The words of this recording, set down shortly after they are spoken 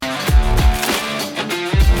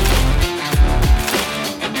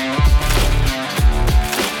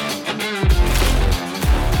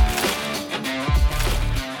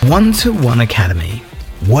One-to-One Academy.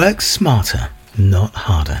 Work smarter, not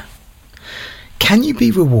harder. Can you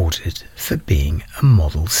be rewarded for being a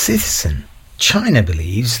model citizen? China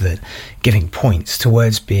believes that giving points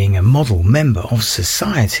towards being a model member of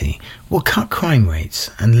society will cut crime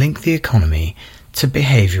rates and link the economy to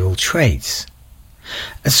behavioural traits.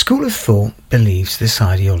 A school of thought believes this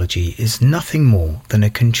ideology is nothing more than a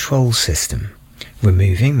control system,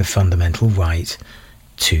 removing the fundamental right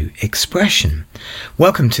to expression.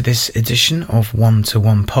 Welcome to this edition of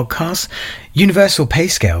One-to-One Podcast. Universal pay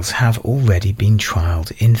scales have already been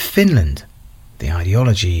trialled in Finland. The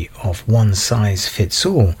ideology of one size fits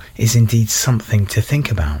all is indeed something to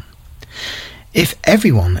think about. If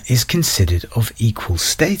everyone is considered of equal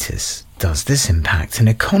status, does this impact an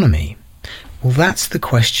economy? Well, that's the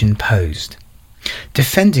question posed.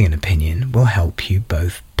 Defending an opinion will help you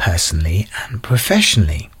both personally and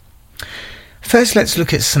professionally. First, let's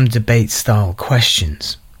look at some debate-style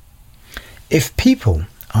questions. If people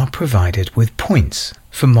are provided with points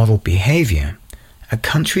for model behaviour, a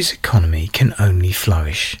country's economy can only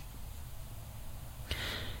flourish.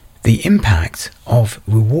 The impact of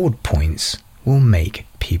reward points will make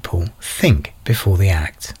people think before they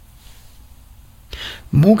act.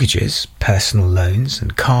 Mortgages, personal loans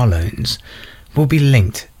and car loans will be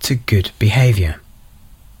linked to good behaviour.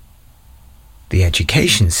 The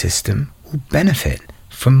education system will benefit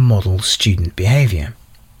from model student behaviour.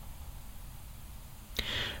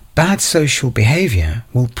 Bad social behaviour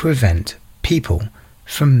will prevent people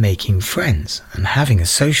from making friends and having a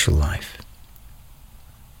social life.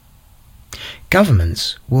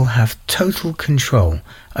 Governments will have total control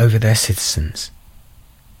over their citizens.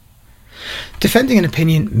 Defending an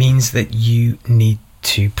opinion means that you need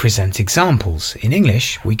to present examples. In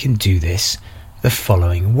English, we can do this the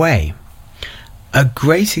following way. A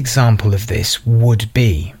great example of this would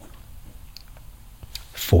be,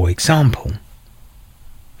 for example.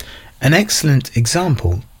 An excellent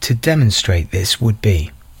example to demonstrate this would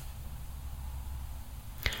be.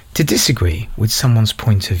 To disagree with someone's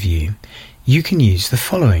point of view, you can use the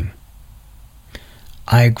following.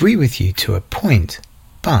 I agree with you to a point,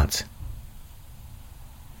 but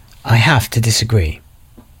I have to disagree.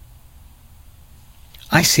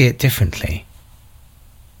 I see it differently.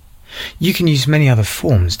 You can use many other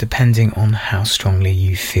forms depending on how strongly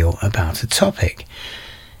you feel about a topic.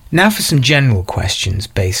 Now for some general questions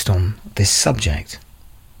based on this subject.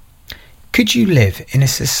 Could you live in a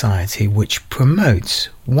society which promotes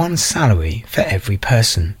one salary for every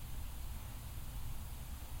person?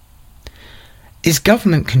 Is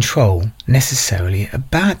government control necessarily a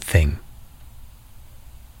bad thing?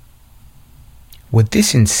 Would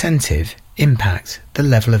this incentive impact the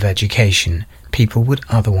level of education people would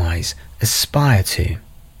otherwise aspire to?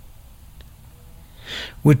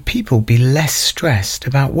 Would people be less stressed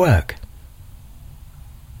about work?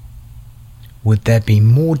 Would there be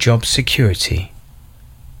more job security?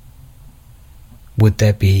 Would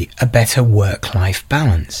there be a better work-life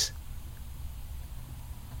balance?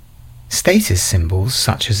 Status symbols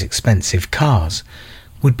such as expensive cars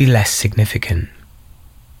would be less significant.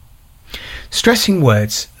 Stressing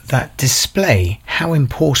words that display how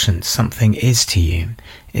important something is to you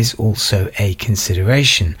is also a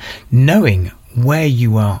consideration. Knowing where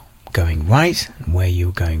you are going right and where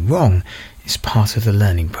you're going wrong is part of the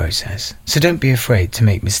learning process. So don't be afraid to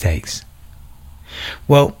make mistakes.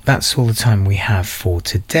 Well, that's all the time we have for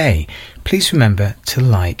today. Please remember to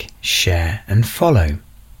like, share and follow.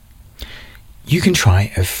 You can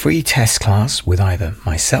try a free test class with either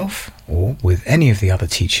myself or with any of the other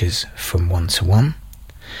teachers from One-to-One.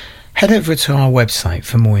 Head over to our website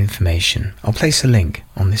for more information. I'll place a link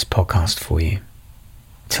on this podcast for you.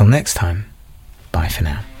 Till next time, bye for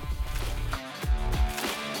now.